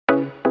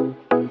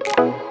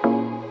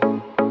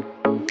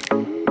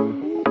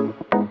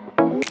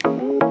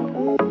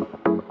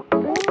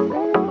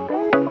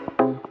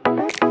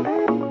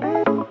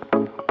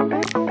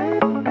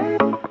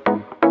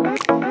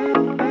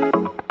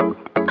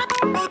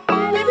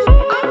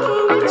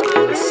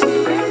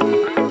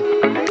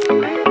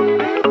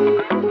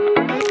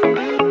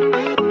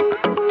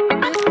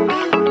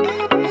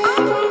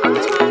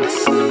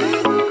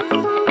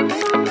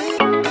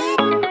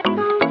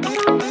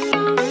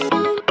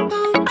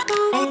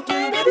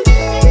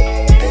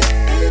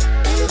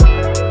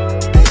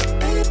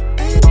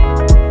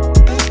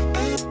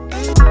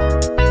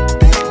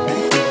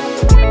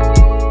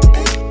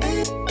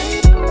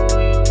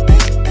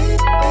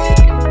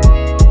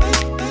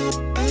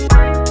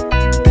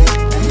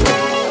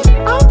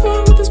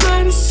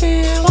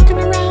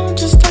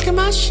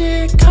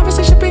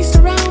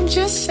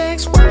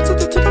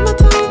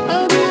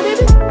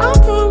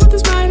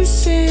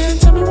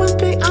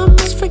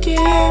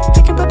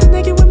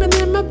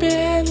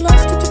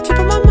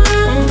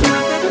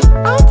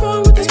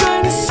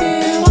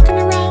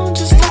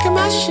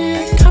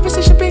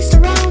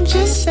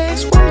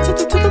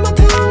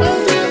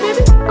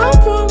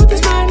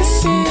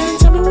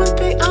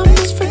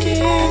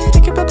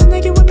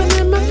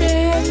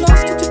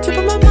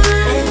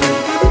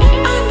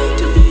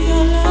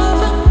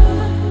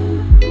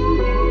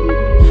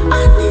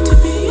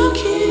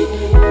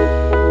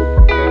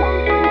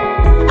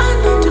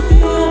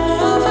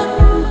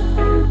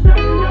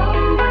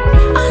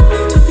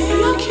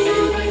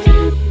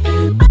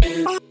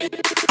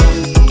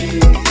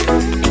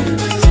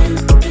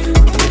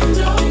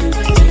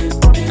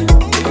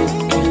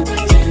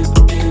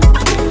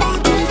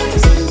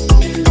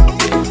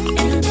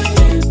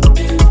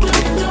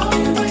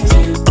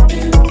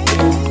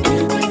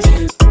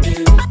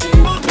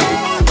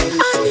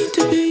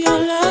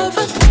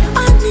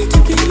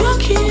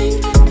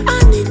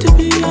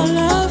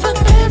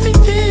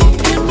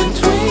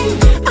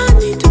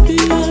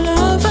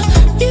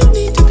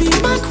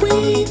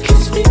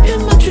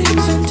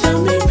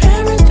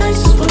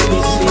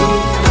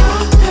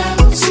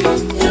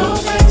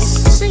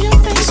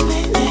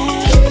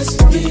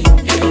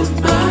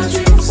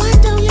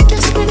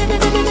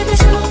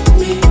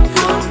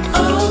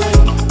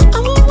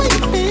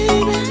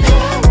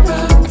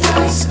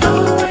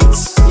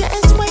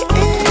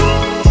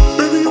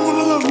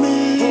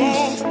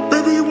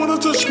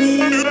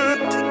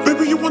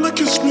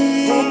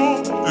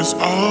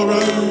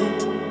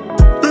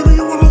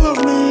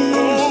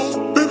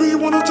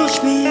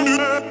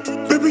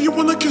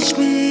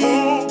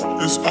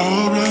It's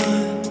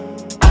alright.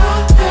 I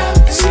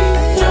have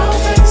seen your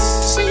face,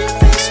 see your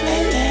face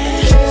lately.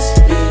 Kiss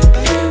me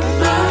in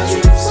my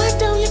dreams. Why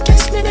don't you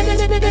kiss me?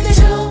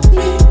 Tell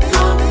me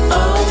I'm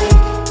awake.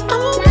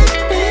 I'm awake,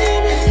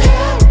 baby.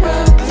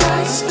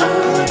 Paradise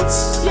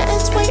awaits. Yeah,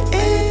 it's waiting.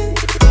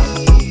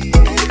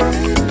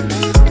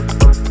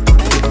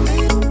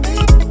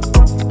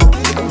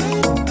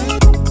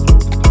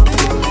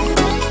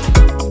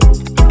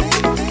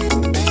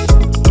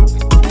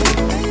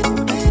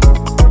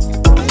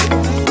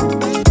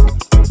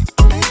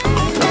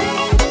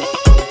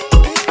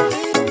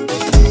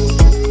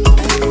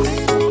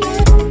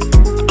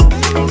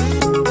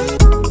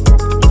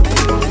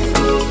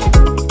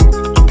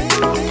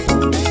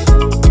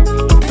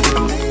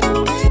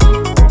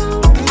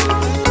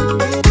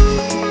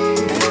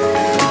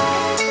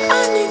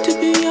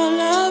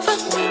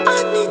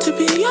 To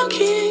be your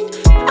king,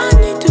 I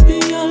need to be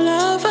your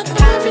lover.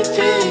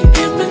 Everything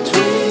in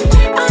between,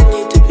 I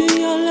need to be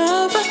your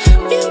lover.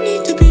 You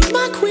need to be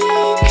my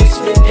queen. Kiss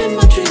me in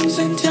my dreams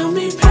and tell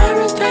me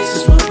paradise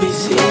is what we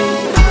see. I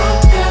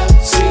have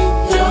seen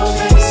your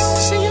face,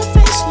 see your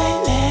face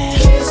lately.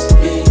 Kiss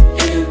me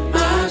in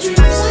my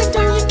dreams. Why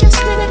don't you kiss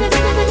me?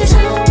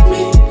 Tell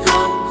me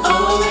I'm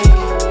awake.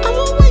 I'm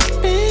awake,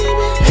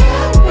 baby.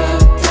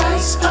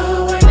 Paradise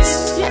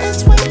awaits. Yeah,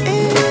 it's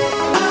waiting.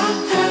 I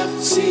have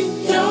seen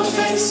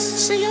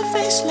see your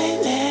face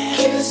lately.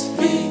 Kiss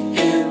me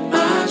in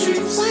my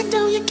dreams. Why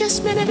don't you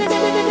kiss me?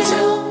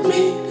 Tell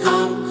me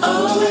I'm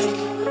awake.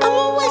 I'm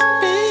awake,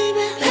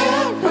 baby.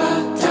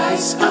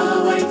 Paradise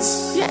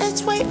awaits. Yeah,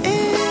 it's waiting.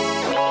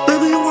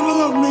 Baby, you wanna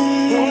love me.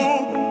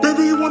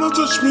 Baby, you wanna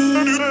touch me.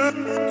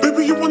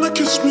 Baby, you wanna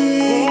kiss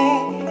me.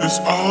 It's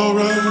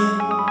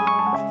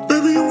alright.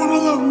 Baby, you wanna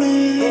love me.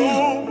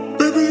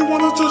 Baby, you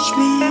wanna touch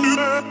me.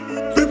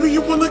 Baby,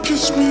 you wanna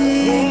kiss me.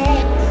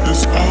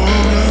 It's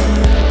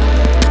alright.